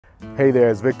Hey there,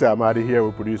 it's Victor Amadi here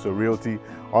with Producer Realty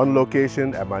on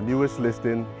location at my newest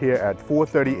listing here at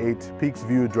 438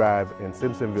 Peaksview Drive in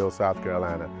Simpsonville, South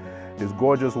Carolina. This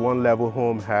gorgeous one-level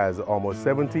home has almost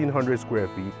 1,700 square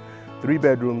feet, 3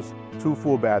 bedrooms, 2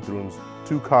 full bathrooms,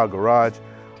 2-car garage,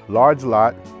 large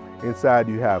lot. Inside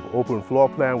you have open floor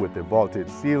plan with a vaulted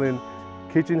ceiling.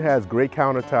 Kitchen has great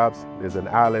countertops. There's an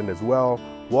island as well,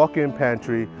 walk-in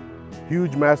pantry,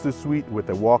 huge master suite with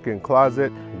a walk-in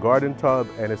closet, garden tub,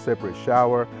 and a separate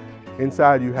shower.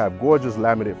 Inside you have gorgeous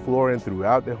laminate flooring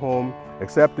throughout the home,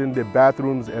 except in the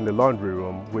bathrooms and the laundry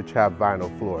room, which have vinyl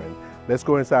flooring. Let's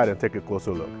go inside and take a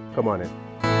closer look. Come on in.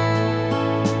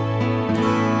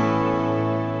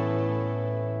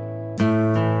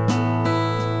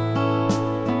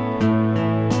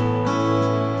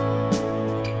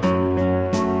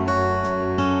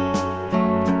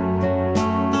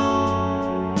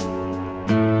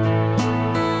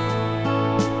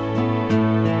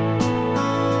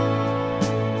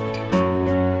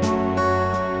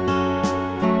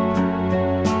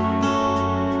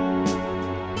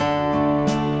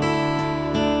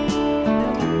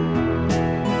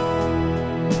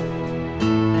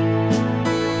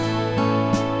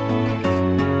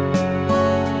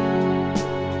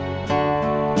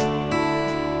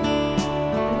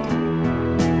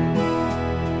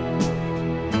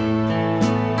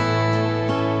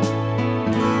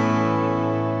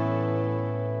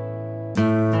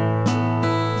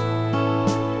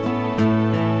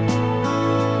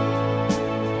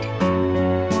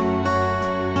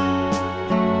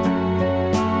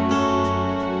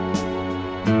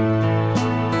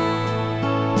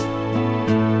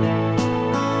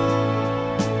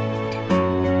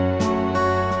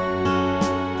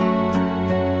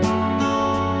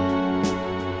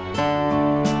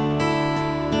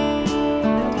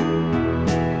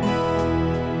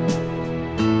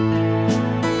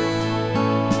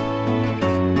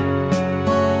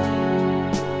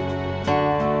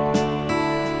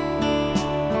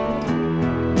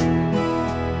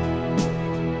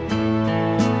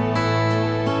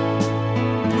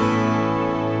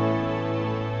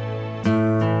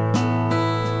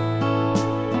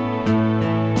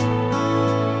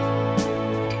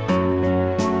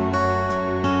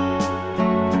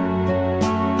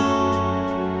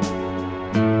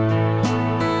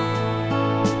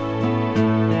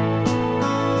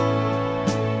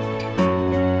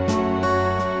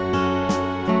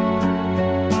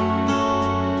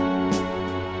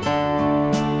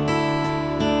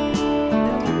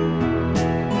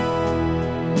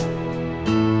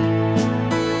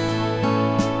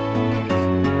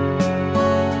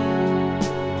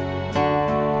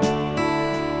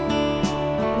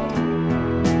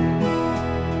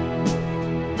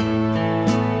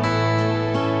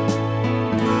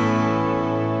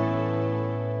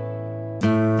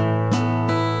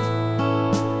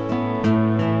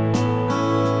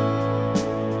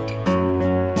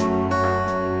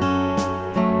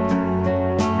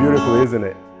 Beautiful, isn't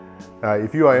it?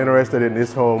 If you are interested in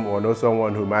this home or know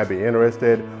someone who might be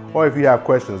interested, or if you have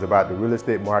questions about the real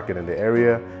estate market in the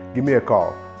area, give me a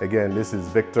call. Again, this is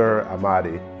Victor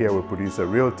Amadi here with Producer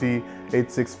Realty,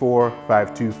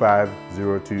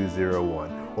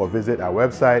 864-525-0201, or visit our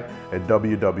website at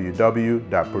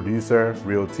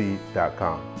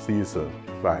www.producerrealty.com. See you soon.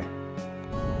 Bye.